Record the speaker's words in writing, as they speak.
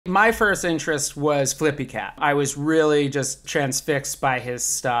My first interest was Flippy Cat. I was really just transfixed by his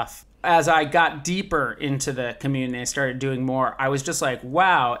stuff. As I got deeper into the community and started doing more, I was just like,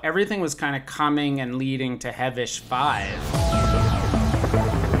 wow, everything was kind of coming and leading to Heavish 5.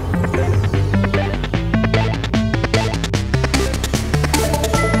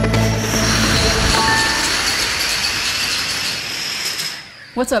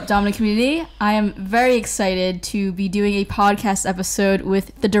 What's up, Domino community? I am very excited to be doing a podcast episode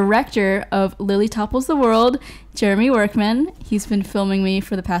with the director of Lily Topples The World, Jeremy Workman. He's been filming me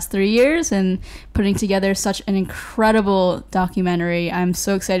for the past 3 years and putting together such an incredible documentary. I'm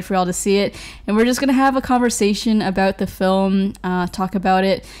so excited for y'all to see it. And we're just going to have a conversation about the film, talk about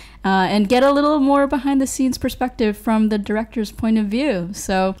it, and get a little more behind the scenes perspective from the director's point of view.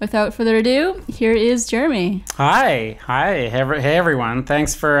 So without further ado, here is Jeremy. Hey everyone.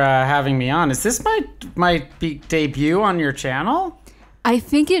 Thanks for having me on. Is this my debut on your channel? I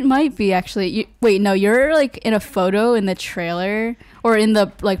think it might be, actually. Wait, no, you're like in a photo in the trailer or in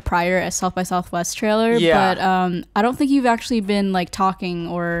the like prior South by Southwest trailer. Yeah. But I don't think you've actually been like talking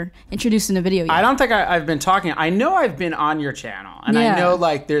or introduced in a video yet. I don't think I've been talking. I know I've been on your channel. And Yeah. I know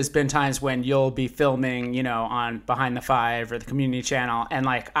like there's been times when you'll be filming, you know, on Behind the Five or the community channel. And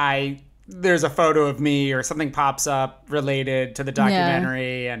like there's a photo of me or something pops up related to the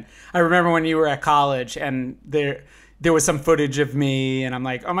documentary. Yeah. And I remember when you were at college and there was some footage of me and I'm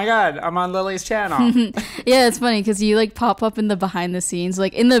like, oh my God, I'm on Lily's channel. Yeah, it's funny because you like pop up in the behind the scenes,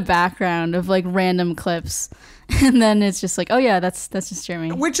 like in the background of like random clips. And then it's just like, oh yeah, that's just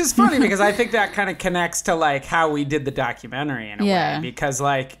Jeremy. Which is funny because I think that kind of connects to like how we did the documentary in a way. Because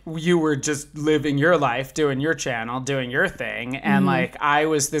like you were just living your life, doing your channel, doing your thing. And like I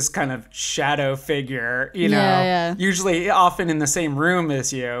was this kind of shadow figure, you know, usually often in the same room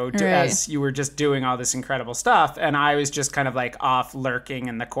as you, as you were just doing all this incredible stuff. And I was just kind of like off lurking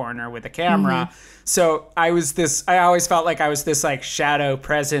in the corner with a camera. So I always felt like I was this like shadow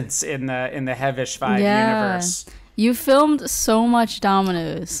presence in the Heavish 5 universe. You filmed so much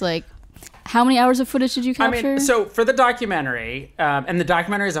Dominoes. Like, how many hours of footage did you capture? I mean, so for the documentary, and the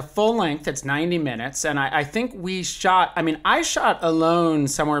documentary is a full length, it's 90 minutes. And I think I shot alone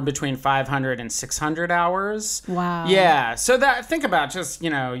somewhere between 500 and 600 hours. Wow. Yeah. So think about just, you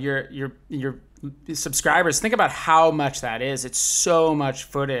know, your subscribers, think about how much that is. It's so much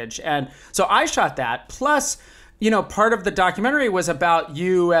footage. And so I shot that. Plus, you know, part of the documentary was about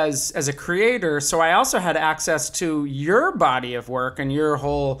you as a creator. So I also had access to your body of work and your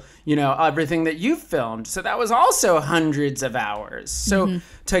whole, you know, everything that you filmed. So that was also hundreds of hours. So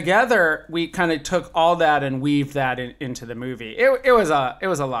together we kind of took all that and weaved that into the movie. It was a lot. It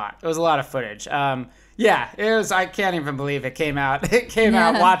was a lot of footage. Yeah, it was. I can't even believe it came out. It came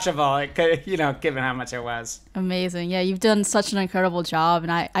out watchable. It could, you know, given how much it was. Amazing. Yeah, you've done such an incredible job,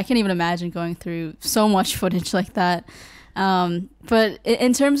 and I can't even imagine going through so much footage like that. But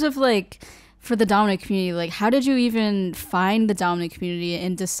in terms of like for the Domino community, like how did you even find the Domino community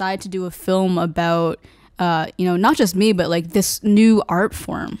and decide to do a film about, you know, not just me, but like this new art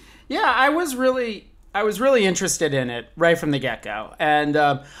form? Yeah, I was really interested in it right from the get-go. And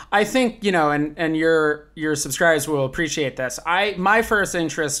I think, you know, and your subscribers will appreciate this. My first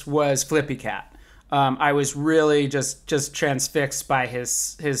interest was Flippy Cat. I was really just transfixed by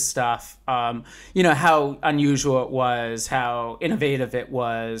his stuff. You know, how unusual it was, how innovative it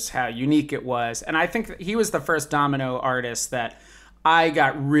was, how unique it was. And I think that he was the first Domino artist that I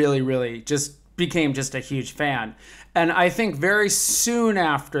got really became just a huge fan. And I think very soon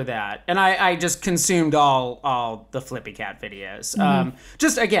after that, and I just consumed all the Flippy Cat videos.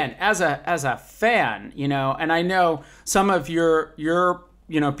 Just again, as a fan, you know, and I know some of your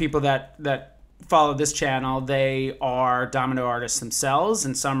you know, people that follow this channel, they are Domino artists themselves,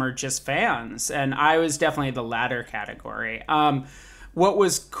 and some are just fans. And I was definitely the latter category. What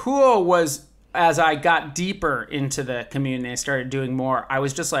was cool was, as I got deeper into the community and started doing more, I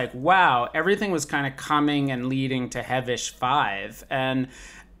was just like, wow, everything was kind of coming and leading to Heavish 5. And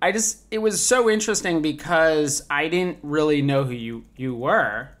it was so interesting because I didn't really know who you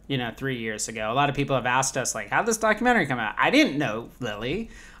were, you know, 3 years ago. A lot of people have asked us, like, how'd this documentary come out? I didn't know Lily,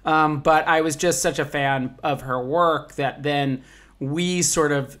 but I was just such a fan of her work that then we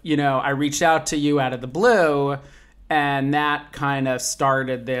sort of, you know, I reached out to you out of the blue. And that kind of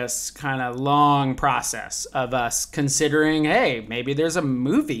started this kind of long process of us considering, hey, maybe there's a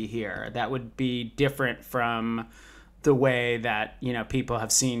movie here that would be different from the way that, you know, people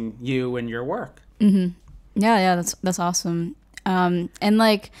have seen you and your work. Yeah, that's awesome. And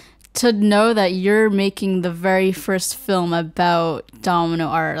like, to know that you're making the very first film about domino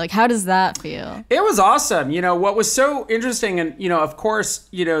art. Like, how does that feel? It was awesome. What was so interesting, and, of course,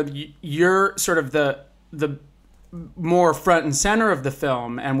 you're sort of the more front and center of the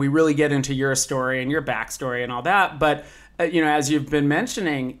film, and we really get into your story and your backstory and all that. But, as you've been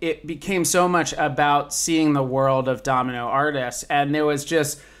mentioning, it became so much about seeing the world of domino artists. And there was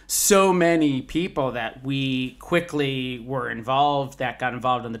just so many people that we quickly that got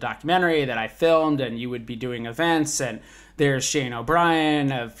involved in the documentary that I filmed, and you would be doing events. And there's Shane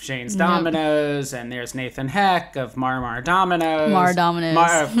O'Brien of Shane's Dominoes, and there's Nathan Heck of Mar Dominoes.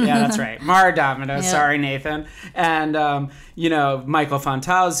 Yeah, that's right. Mar Dominoes. Yep. Sorry, Nathan. And, Michael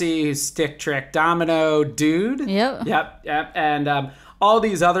Fontausi, who's Stick Trick Domino Dude. Yep. And all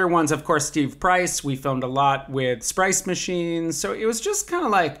these other ones, of course, Steve Price. We filmed a lot with Sprice Machines. So it was just kind of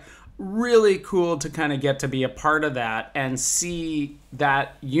like really cool to kind of get to be a part of that and see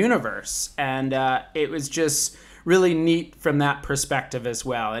that universe. And it was just really neat from that perspective as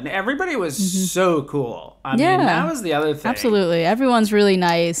well. And everybody was so cool. I mean, that was the other thing. Absolutely. Everyone's really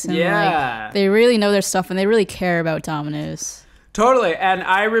nice. And like, they really know their stuff and they really care about dominoes. Totally. And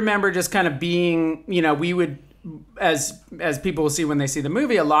I remember just kind of being, we would, as people will see when they see the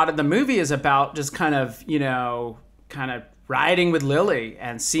movie, a lot of the movie is about just kind of riding with Lily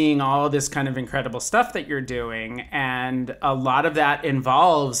and seeing all this kind of incredible stuff that you're doing. And a lot of that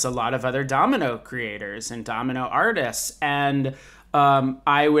involves a lot of other domino creators and domino artists. And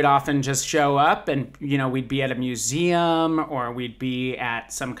I would often just show up and, we'd be at a museum or we'd be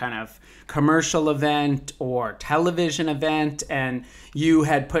at some kind of commercial event or television event. And you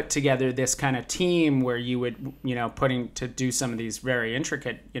had put together this kind of team where you would, to do some of these very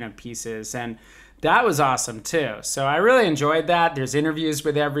intricate, pieces. And that was awesome too. So I really enjoyed that. There's interviews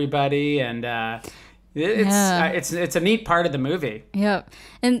with everybody, and it's a neat part of the movie. Yep.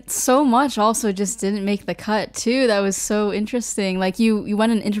 And so much also just didn't make the cut too. That was so interesting. Like you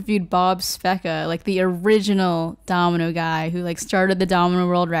went and interviewed Bob Specca, like the original domino guy who like started the Domino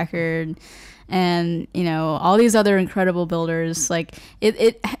World Record. And, all these other incredible builders, like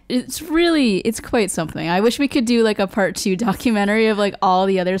it's quite something. I wish we could do like a part 2 documentary of like all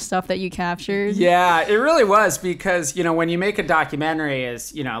the other stuff that you captured. Yeah, it really was because, when you make a documentary,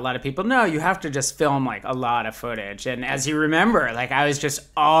 as, a lot of people know, you have to just film like a lot of footage. And as you remember, like I was just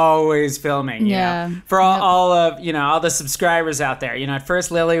always filming, you know, for all of, all the subscribers out there. At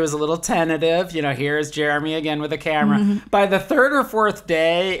first Lily was a little tentative, here's Jeremy again with a camera. Mm-hmm. By the 3rd or 4th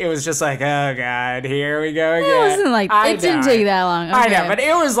day, it was just like, oh God, here we go again. It wasn't like, it didn't take that long. Okay. I know, but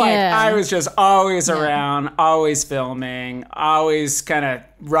it was like, I was just always around, always filming, always kind of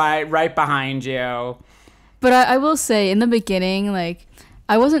right behind you. But I will say, in the beginning, like,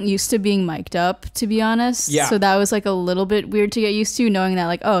 I wasn't used to being mic'd up, to be honest. Yeah. So that was like a little bit weird to get used to, knowing that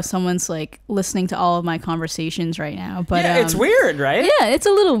like, oh, someone's like listening to all of my conversations right now. But yeah, it's weird, right? Yeah, it's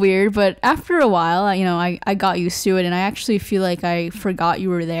a little weird. But after a while, I got used to it, and I actually feel like I forgot you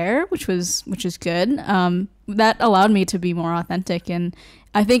were there, which is good. That allowed me to be more authentic. And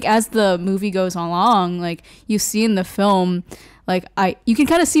I think as the movie goes along, like you see in the film, like you can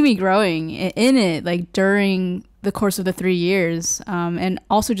kind of see me growing in it, like during the course of the 3 years, and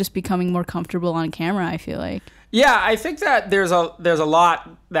also just becoming more comfortable on camera, I feel like. Yeah, I think that there's a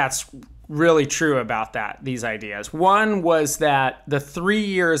lot that's really true about these ideas. One was that the 3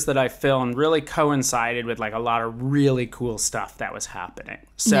 years that I filmed really coincided with like a lot of really cool stuff that was happening.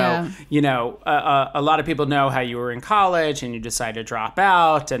 So, a lot of people know how you were in college and you decided to drop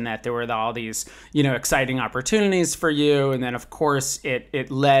out, and that there were all these, exciting opportunities for you. And then, of course,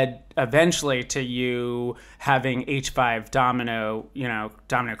 it led eventually to you having H5 Domino,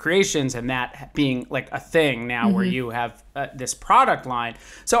 Domino Creations, and that being like a thing now where you have this product line.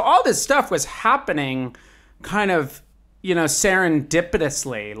 So all this stuff was happening kind of,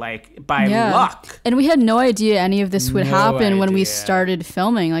 serendipitously, like by luck. And we had no idea any of this would happen when we started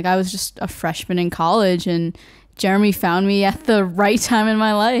filming. Like I was just a freshman in college, and Jeremy found me at the right time in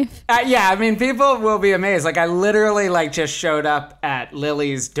my life. People will be amazed. Like I literally just showed up at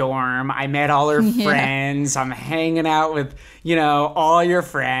Lily's dorm. I met all her friends. I'm hanging out with, all your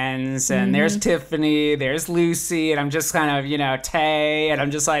friends. And there's Tiffany, there's Lucy, and I'm just kind of, Tay. And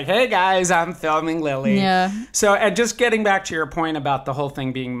I'm just like, hey guys, I'm filming Lily. Yeah. So, and just getting back to your point about the whole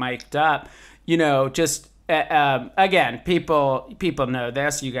thing being mic'd up, again, people know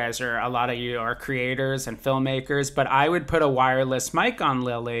this. You guys a lot of you are creators and filmmakers, but I would put a wireless mic on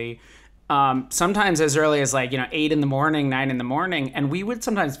Lily sometimes as early as 8 in the morning, 9 in the morning, and we would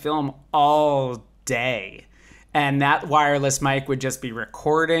sometimes film all day. And that wireless mic would just be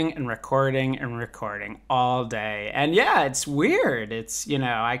recording and recording and recording all day. And yeah, it's weird. It's,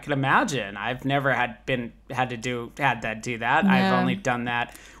 I could imagine. I've never had to do that. Yeah. I've only done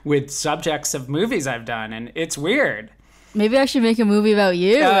that with subjects of movies I've done, and it's weird. Maybe I should make a movie about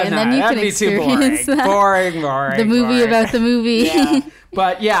you, and then you can experience that. Boring. The movie about the movie. Yeah.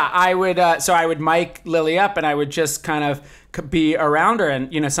 But yeah, I would mic Lily up, and I would just kind of be around her,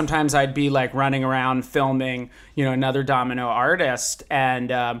 and sometimes I'd be like running around filming another Domino artist,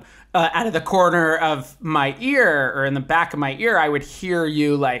 and out of the corner of my ear or in the back of my ear, I would hear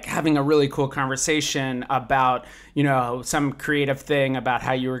you like having a really cool conversation about some creative thing about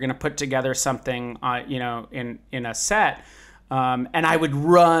how you were going to put together something in a set. And I would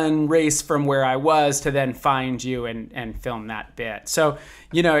race from where I was to then find you and film that bit. So,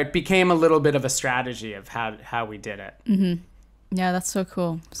 it became a little bit of a strategy of how we did it. Mm-hmm. Yeah, that's so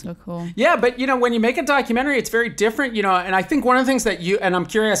cool. So cool. Yeah, but, when you make a documentary, it's very different, and I think one of the things that and I'm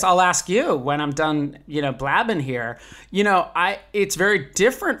curious, I'll ask you when I'm done, blabbing here, it's very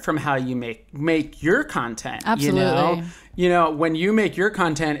different from how you make your content. Absolutely. When you make your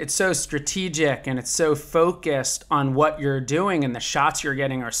content, it's so strategic and it's so focused on what you're doing, and the shots you're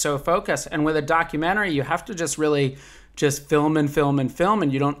getting are so focused. And with a documentary, you have to just really just film and film and film,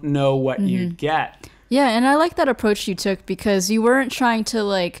 and you don't know what you get. Yeah, and I like that approach you took, because you weren't trying to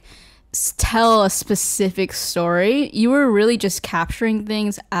like tell a specific story. You were really just capturing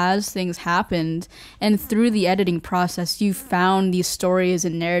things as things happened, and through the editing process you found these stories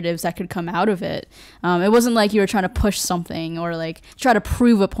and narratives that could come out of it. It wasn't like you were trying to push something or like try to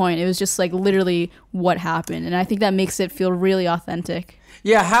prove a point. It was just like literally what happened, and I think that makes it feel really authentic.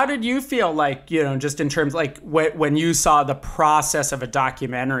 Yeah, how did you feel like, just in terms like when you saw the process of a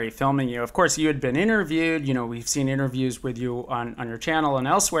documentary filming you? Of course, you had been interviewed, we've seen interviews with you on your channel and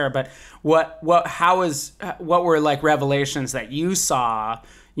elsewhere, but what were like revelations that you saw,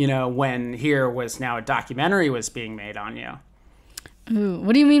 when here was now a documentary was being made on you? Ooh,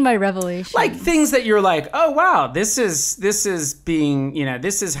 what do you mean by revelation? Like things that you're like, oh wow, this is being,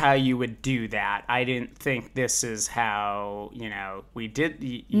 this is how you would do that. I didn't think this is how, we did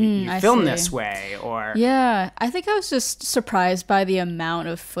you film this way, or yeah, I think I was just surprised by the amount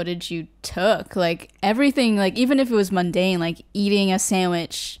of footage you took. Like everything, like even if it was mundane, like eating a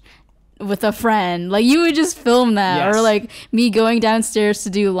sandwich with a friend, like you would just film that. Yes. Or like me going downstairs to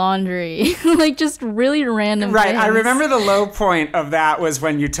do laundry. Like just really random right things. I remember the low point of that was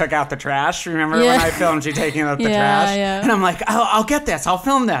when you took out the trash. Remember when I filmed you taking out the trash? Yeah. And I'm like, I'll get this, I'll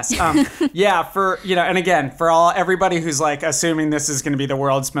film this. Yeah, for and again, for everybody who's like assuming this is going to be the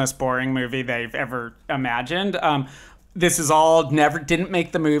world's most boring movie they've ever imagined, this is all didn't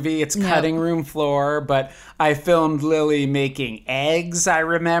make the movie. It's cutting room floor, but I filmed Lily making eggs, I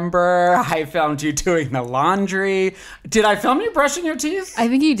remember. I filmed you doing the laundry. Did I film you brushing your teeth? I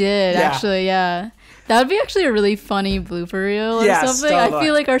think you did, actually, yeah. That would be actually a really funny blooper reel or something. Totally. I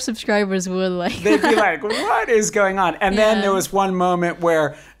feel like our subscribers would like They'd be like, what is going on? And then there was one moment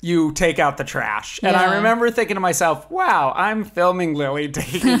where you take out the trash. And I remember thinking to myself, wow, I'm filming Lily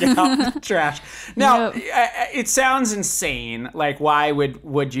taking out the trash. Now, it sounds insane. Like, why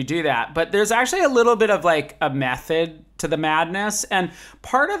would you do that? But there's actually a little bit of like a method to the madness. And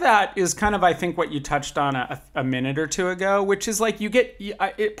part of that is kind of, I think, what you touched on a minute or two ago, which is like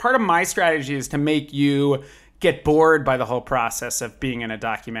part of my strategy is to make you get bored by the whole process of being in a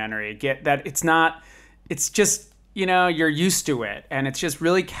documentary. It's just, you're used to it, and it's just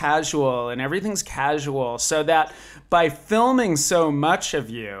really casual, and everything's casual, so that by filming so much of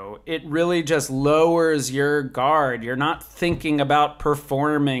you, it really just lowers your guard. You're not thinking about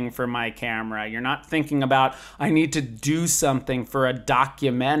performing for my camera. You're not thinking about, I need to do something for a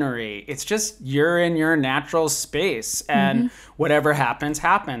documentary. It's just you're in your natural space, and whatever happens,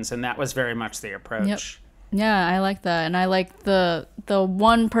 happens, and that was very much the approach. Yep. Yeah, I like that, and I like the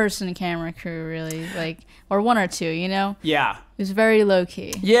one person camera crew, really, like, or one or two, Yeah, it was very low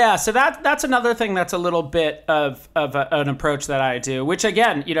key. Yeah, so that's another thing that's a little bit of an approach that I do, which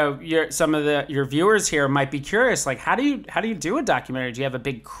again, some of your viewers here might be curious, like, how do you do a documentary? Do you have a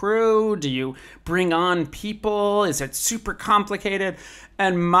big crew? Do you bring on people? Is it super complicated?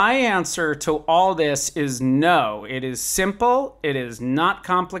 And my answer to all this is no. It is simple. It is not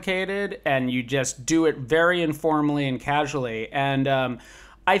complicated, and you just do it very informally and casually. And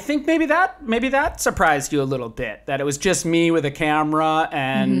I think maybe that surprised you a little bit, that it was just me with a camera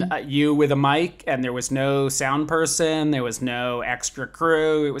and you with a mic, and there was no sound person, there was no extra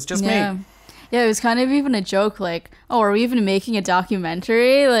crew. It was just me. Yeah, it was kind of even a joke, like, oh, are we even making a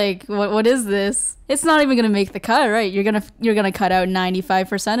documentary? Like, what is this? it's not even gonna make the cut, right? You're gonna cut out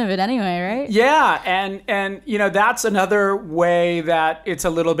 95% of it anyway, right? Yeah, and you know, that's another way that it's a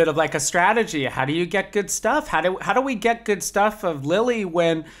little bit of like a strategy. How do you get good stuff? How do we get good stuff of Lily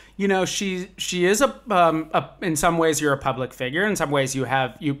when, you know, she is in some ways you're a public figure, in some ways you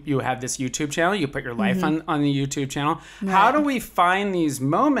have this YouTube channel, you put your life on the YouTube channel. Right. How do we find these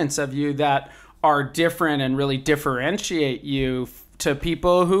moments of you that are different and really differentiate you to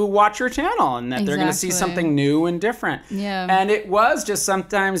people who watch your channel, and that they're going to see something new and different. Yeah. And it was just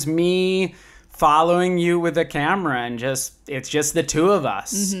sometimes me following you with a camera, and it's just the two of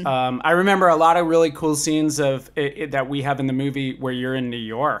us. I remember a lot of really cool scenes of it that we have in the movie where you're in New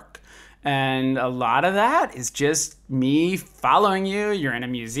York. And a lot of that is just me following you. You're in a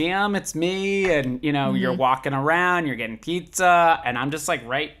museum, it's me, and you know, you're walking around, you're getting pizza, and I'm just like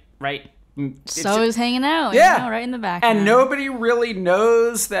right. So is hanging out, yeah, you know, right in the background. And nobody really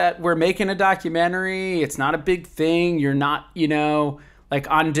knows that we're making a documentary. It's not a big thing. You're not, you know, like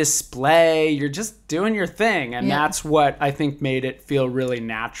on display. You're just doing your thing, and that's what I think made it feel really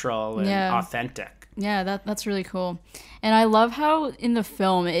natural and authentic. Yeah, that's really cool. And I love how in the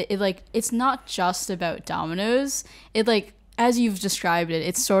film it's not just about Domino's. It like, as you've described it,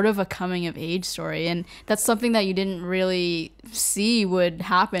 it's sort of a coming of age story, and that's something that you didn't really see would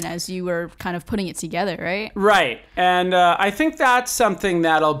happen as you were kind of putting it together, right? Right, and I think that's something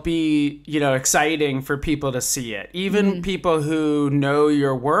that'll be, you know, exciting for people to see it. Even people who know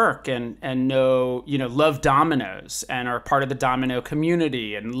your work and know, you know, love Domino's and are part of the Domino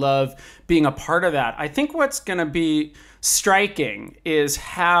community and love being a part of that. I think what's going to be striking is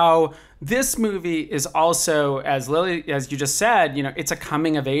how this movie is also, as you just said, you know, it's a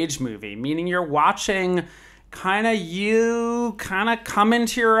coming of age movie, meaning you're watching you come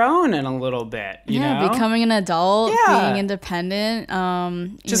into your own in a little bit, you know? Becoming an adult, being independent,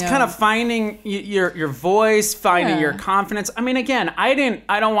 just kind of finding your voice, finding your confidence. I mean, again, I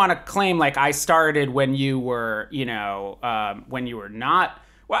don't want to claim like I started when you were, you know, when you were not.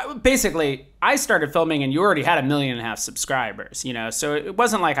 Well, basically, I started filming and you already had 1.5 million subscribers, you know, so it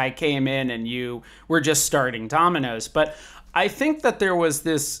wasn't like I came in and you were just starting Domino's. But I think that there was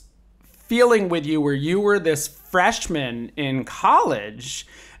this feeling with you where you were this freshman in college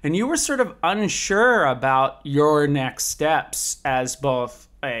and you were sort of unsure about your next steps as both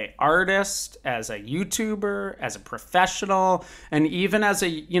a artist, as a YouTuber, as a professional, and even as a,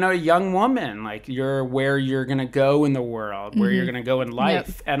 you know, a young woman, like where you're going to go in the world, where you're going to go in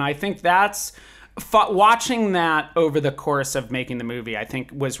life. And I think that's watching that over the course of making the movie, I think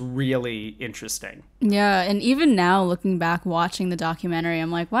was really interesting. Yeah. And even now looking back, watching the documentary,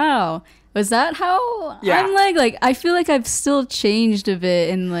 I'm like, wow, was that how I'm like I feel like I've still changed a bit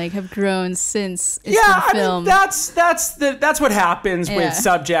and like have grown since it's been filmed. I mean, that's what happens with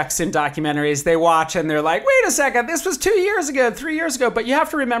subjects in documentaries. They watch and they're like, wait a second, this was 2 years ago, 3 years ago. But you have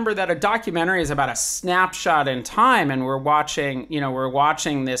to remember that a documentary is about a snapshot in time, and we're watching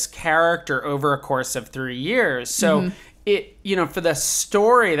this character over a course of 3 years. So it, you know, for the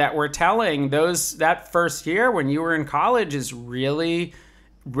story that we're telling, that first year when you were in college is really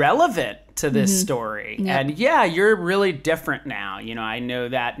relevant to this story. And you're really different now. You know, I know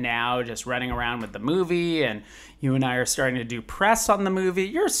that now just running around with the movie, and you and I are starting to do press on the movie.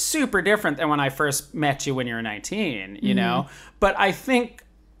 You're super different than when I first met you when you were 19, you know? But I think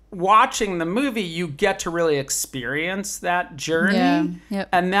watching the movie, you get to really experience that journey.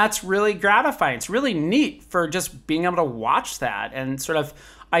 And that's really gratifying. It's really neat for just being able to watch that and sort of,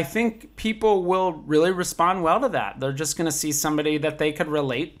 I think people will really respond well to that. They're just going to see somebody that they could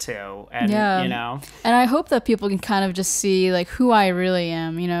relate to, and you know. And I hope that people can kind of just see like who I really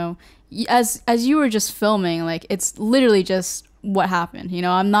am, you know. As you were just filming, like it's literally just what happened, you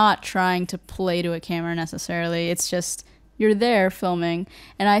know. I'm not trying to play to a camera necessarily. It's just you're there filming,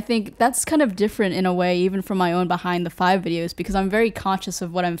 and I think that's kind of different in a way, even from my own behind the five videos, because I'm very conscious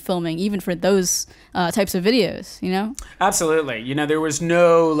of what I'm filming, even for those types of videos, you know? Absolutely. You know, there was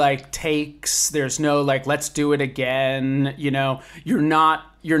no like takes, there's no like let's do it again, you know.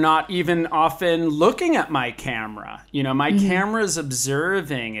 You're not even often looking at my camera. You know, my camera's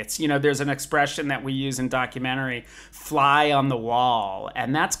observing. It's, you know, there's an expression that we use in documentary, fly on the wall.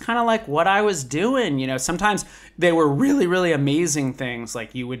 And that's kind of like what I was doing. You know, sometimes they were really, really amazing things.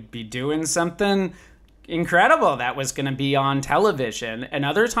 Like you would be doing something incredible that was going to be on television. And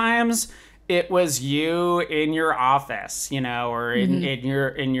other times it was you in your office, you know, or in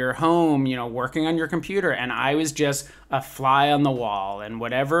your home, you know, working on your computer. And I was just a fly on the wall, and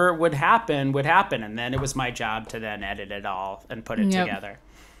whatever would happen. And then it was my job to then edit it all and put it together.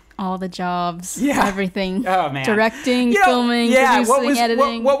 all the jobs, Yeah. everything. Oh, man. Directing, You know, filming, yeah, producing,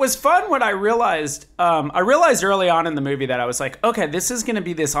 editing. What was fun, what I realized early on in the movie that I was like, okay, this is going to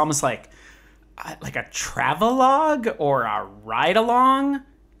be this almost like a travelogue or a ride-along.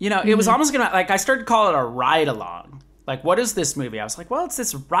 You know, it was almost going to, like, I started to call it a ride-along. Like, what is this movie? I was like, well, it's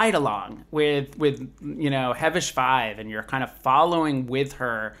this ride-along with you know, Hevish Five, and you're kind of following with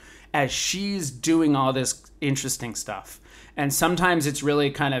her as she's doing all this interesting stuff. And sometimes it's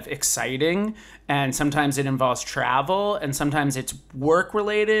really kind of exciting, and sometimes it involves travel, and sometimes it's work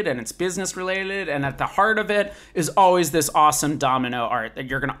related and it's business related. And at the heart of it is always this awesome domino art that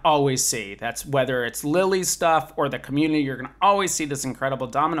you're going to always see. That's whether it's Lily's stuff or the community, you're going to always see this incredible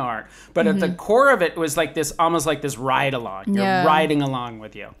domino art. But at the core of it was like this, almost like this ride along. You're riding along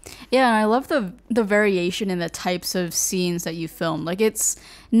with you. Yeah, and I love the variation in the types of scenes that you filmed. Like, it's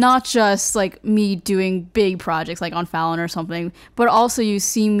not just like me doing big projects like on Fallon or something, but also you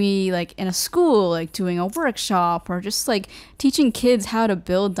see me like in a school, like doing a workshop, or just like teaching kids how to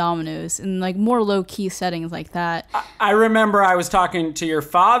build dominoes in like more low-key settings like that. I remember I was talking to your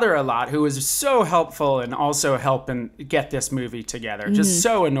father a lot, who was so helpful and also helping get this movie together. Just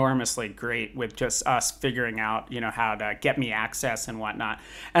so enormously great with just us figuring out, you know, how to get me access and whatnot.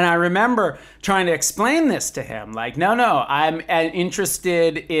 And I remember trying to explain this to him, like, no, I'm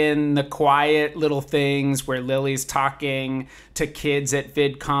interested in the quiet little things where Lily's talking to kids at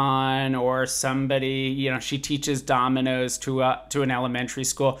VidCon, or somebody, you know, she teaches dominoes to an elementary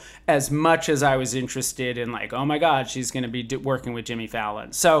school, as much as I was interested in, like, oh my God, she's going to be working with Jimmy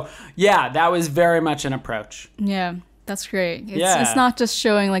Fallon. So yeah, that was very much an approach. Yeah. That's great. It's not just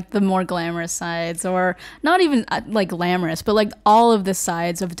showing like the more glamorous sides, or not even like glamorous, but like all of the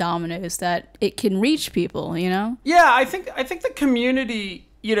sides of dominoes that it can reach people, you know? Yeah, I think the community,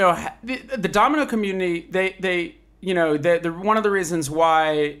 you know, the domino community, they you know, they're one of the reasons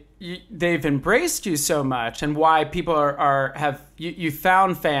why they've embraced you so much, and why people have you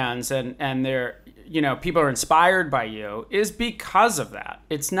found fans, and they're, you know, people are inspired by you, is because of that.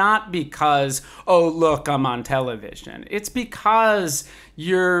 It's not because, oh, look, I'm on television. It's because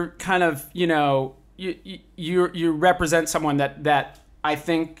you're kind of, you know, you represent someone that I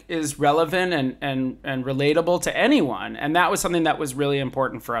think is relevant and relatable to anyone. And that was something that was really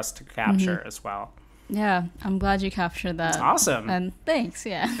important for us to capture as well. Yeah, I'm glad you captured that. That's awesome. And thanks,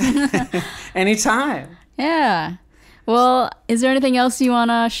 yeah. Anytime. Yeah. Well, is there anything else you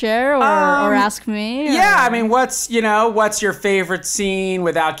want to share or ask me? Or? Yeah, I mean, what's your favorite scene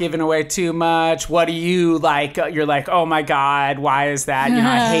without giving away too much? What do you like? You're like, oh my God, why is that? You know,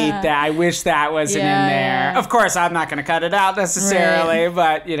 I hate that. I wish that wasn't in there. Yeah. Of course, I'm not going to cut it out necessarily,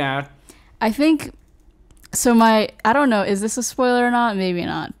 but, you know. I think, so I don't know, is this a spoiler or not? Maybe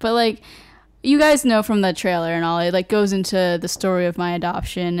not. But, like, you guys know from the trailer and all, it, like, goes into the story of my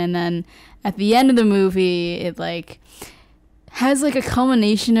adoption, and then at the end of the movie, it, like, has like a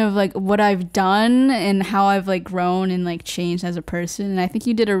culmination of like what I've done and how I've like grown and like changed as a person. And I think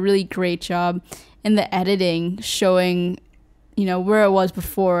you did a really great job in the editing, showing, you know, where it was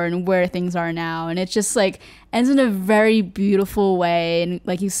before and where things are now. And it just like ends in a very beautiful way. And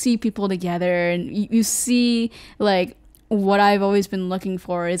like you see people together, and you see like what I've always been looking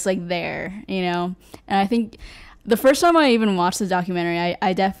for is like there, you know. And I think the first time I even watched the documentary,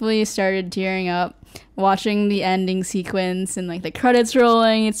 I definitely started tearing up watching the ending sequence and like the credits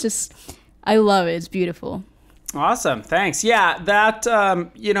rolling. It's just, I love it. It's beautiful. Awesome. Thanks. Yeah, that,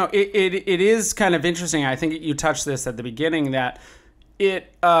 you know, it is kind of interesting. I think you touched this at the beginning, that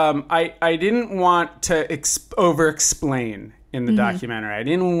I didn't want to over-explain in the documentary. I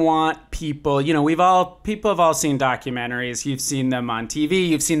didn't want people, you know, people have all seen documentaries. You've seen them on TV.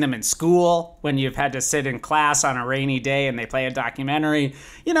 You've seen them in school when you've had to sit in class on a rainy day and they play a documentary,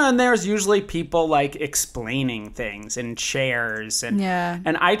 you know, and there's usually people like explaining things in chairs.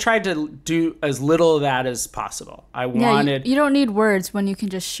 And I tried to do as little of that as possible. I wanted... You don't need words when you can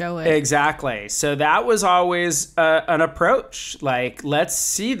just show it. Exactly. So that was always an approach. Like, let's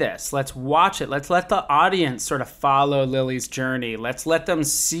see this. Let's watch it. Let's let the audience sort of follow Lily's journey. Let's let them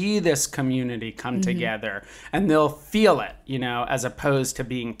see this community come together, and they'll feel it, you know, as opposed to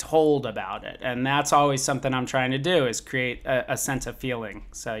being told about it. And that's always something I'm trying to do, is create a sense of feeling.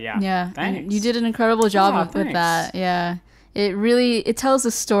 So yeah. Thanks. You did an incredible job with that. Yeah. It tells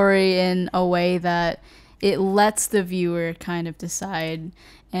a story in a way that it lets the viewer kind of decide,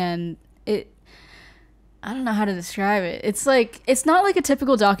 and I don't know how to describe it. It's like, it's not like a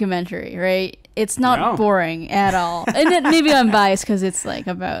typical documentary, right? It's not boring at all. And maybe I'm biased because it's like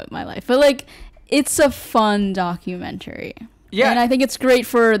about my life, but like, it's a fun documentary. Yeah. And I think it's great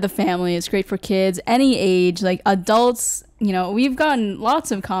for the family. It's great for kids, any age, like adults we've gotten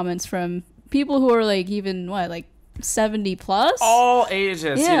lots of comments from people who are like even 70 plus, all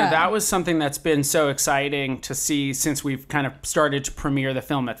ages. Yeah. That was something that's been so exciting to see since we've kind of started to premiere the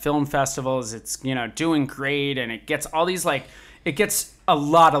film at film festivals. It's doing great, and it gets all these it gets a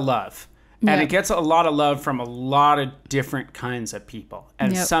lot of love. And Yep. it gets a lot of love from a lot of different kinds of people.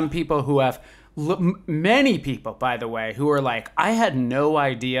 And Yep. some people who have, many people, by the way, who are like, I had no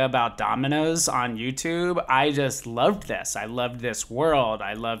idea about Domino's on YouTube. I just loved this. I loved this world.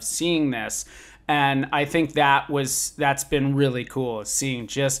 I love seeing this. And I think that's been really cool, seeing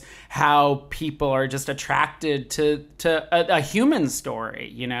just how people are just attracted to a human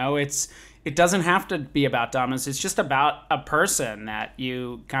story. It doesn't have to be about Domino's. It's just about a person that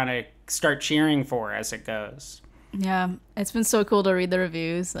you kind of start cheering for as it goes. Yeah, it's been so cool to read the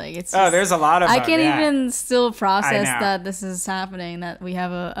reviews. There's a lot of them. I can't yeah. even still process I know. that this is happening, that we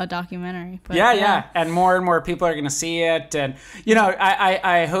have a documentary. But, yeah, and more people are going to see it, and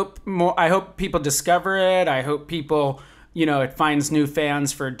I hope people discover it. I hope people, it finds new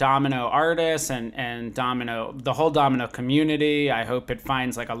fans for Domino artists and Domino, the whole Domino community. I hope it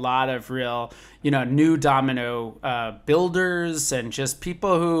finds a lot of real, new Domino builders, and just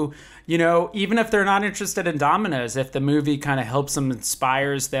people who, even if they're not interested in Domino's, if the movie kind of helps them,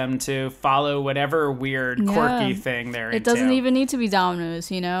 inspires them to follow whatever weird, quirky thing they're into. It doesn't even need to be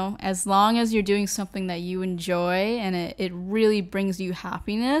Domino's, as long as you're doing something that you enjoy and it really brings you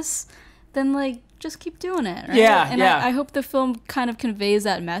happiness, then just keep doing it, right? Yeah, and yeah. I hope the film kind of conveys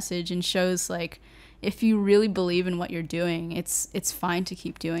that message and shows if you really believe in what you're doing, it's fine to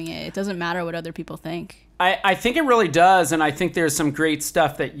keep doing it. It doesn't matter what other people think. I think it really does, and I think there's some great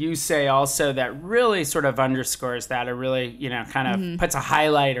stuff that you say also that really sort of underscores that, or really, kind of puts a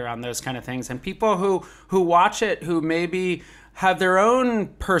highlighter on those kind of things. And people who watch it, who maybe have their own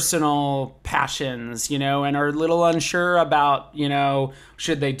personal passions, and are a little unsure about,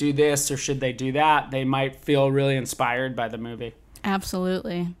 should they do this or should they do that, they might feel really inspired by the movie.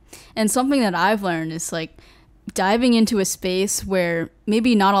 Absolutely. And something that I've learned is diving into a space where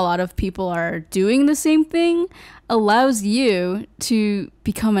maybe not a lot of people are doing the same thing allows you to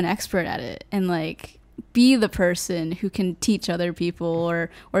become an expert at it and be the person who can teach other people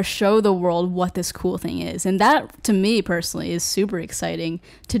or show the world what this cool thing is. And that, to me personally, is super exciting,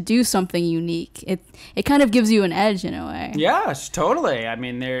 to do something unique. It kind of gives you an edge in a way. Yeah, totally. I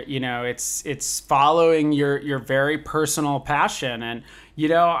mean, it's following your very personal passion. And,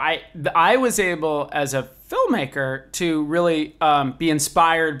 I was able as a filmmaker to really be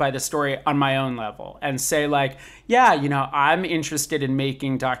inspired by the story on my own level and say I'm interested in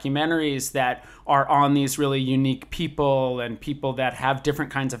making documentaries that are on these really unique people and people that have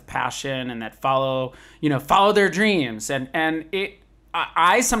different kinds of passion and that follow their dreams. And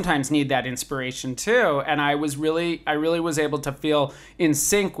I sometimes need that inspiration too. And I really was able to feel in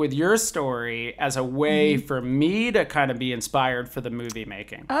sync with your story as a way for me to kind of be inspired for the movie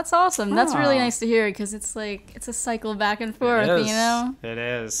making. That's awesome. That's really nice to hear, because it's a cycle back and forth, It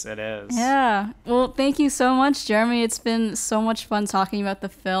is. Yeah. Well, thank you so much, Jeremy. It's been so much fun talking about the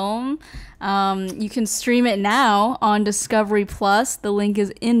film. You can stream it now on Discovery Plus. The link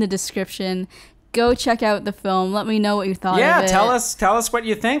is in the description. Go check out the film. Let me know what you thought of it. Yeah, tell us what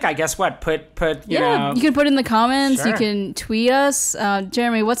you think. I guess put you know. You can put in the comments. Sure. You can tweet us.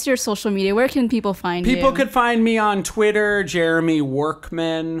 Jeremy, what's your social media? Where can people find you? People could find me on Twitter, Jeremy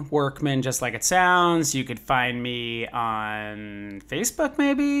Workman. Workman, just like it sounds. You could find me on Facebook,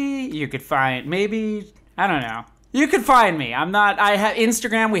 maybe. You could find I don't know. You could find me. I have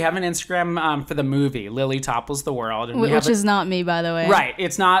Instagram. We have an Instagram for the movie, Lily Topples The World. And which is not me, by the way. Right.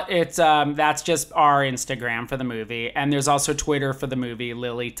 It's not. It's that's just our Instagram for the movie. And there's also Twitter for the movie,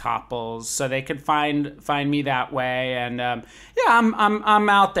 Lily Topples. So they could find me that way. And I'm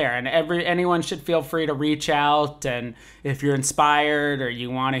out there. And anyone should feel free to reach out. And if you're inspired or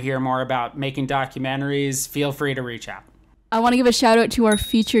you want to hear more about making documentaries, feel free to reach out. I want to give a shout out to our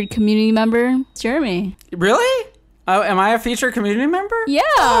featured community member, Jeremy. Really? Oh, am I a featured community member? Yeah.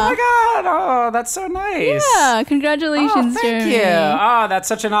 Oh my God. Oh, that's so nice. Yeah. Congratulations, oh, thank Jeremy. you. Oh, that's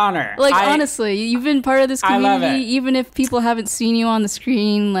such an honor. Honestly, you've been part of this community. I love it. Even if people haven't seen you on the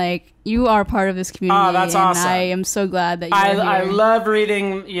screen, you are part of this community. Oh, that's awesome. I am so glad that you're here. I love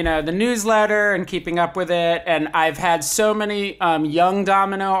reading, the newsletter and keeping up with it. And I've had so many young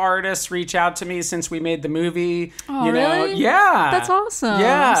Domino artists reach out to me since we made the movie. Oh, really? Yeah. That's awesome.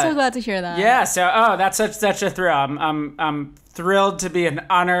 Yeah. I'm so glad to hear that. Yeah. So, that's such a thrill. I'm thrilled to be an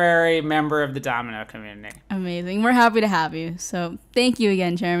honorary member of the Domino community. Amazing. We're happy to have you. So thank you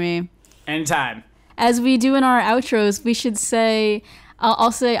again, Jeremy. Anytime. As we do in our outros, we should say,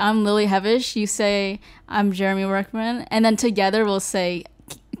 I'll say I'm Lily Hevish. You say I'm Jeremy Workman. And then together we'll say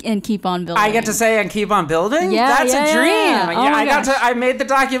and keep on building. I get to say and keep on building? Yeah, That's a dream. Yeah. Oh my gosh. I made the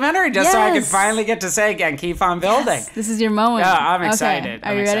documentary just so I could finally get to say and keep on building. Yes. This is your moment. Yeah, I'm excited. Okay.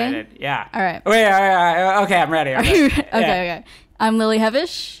 Are you ready? Yeah. All right. Wait, okay, I'm ready. Okay. I'm Lily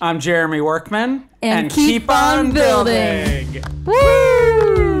Hevish. I'm Jeremy Workman. And keep on building.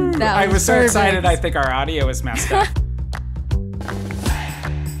 Woo! I was so excited I think our audio was messed up.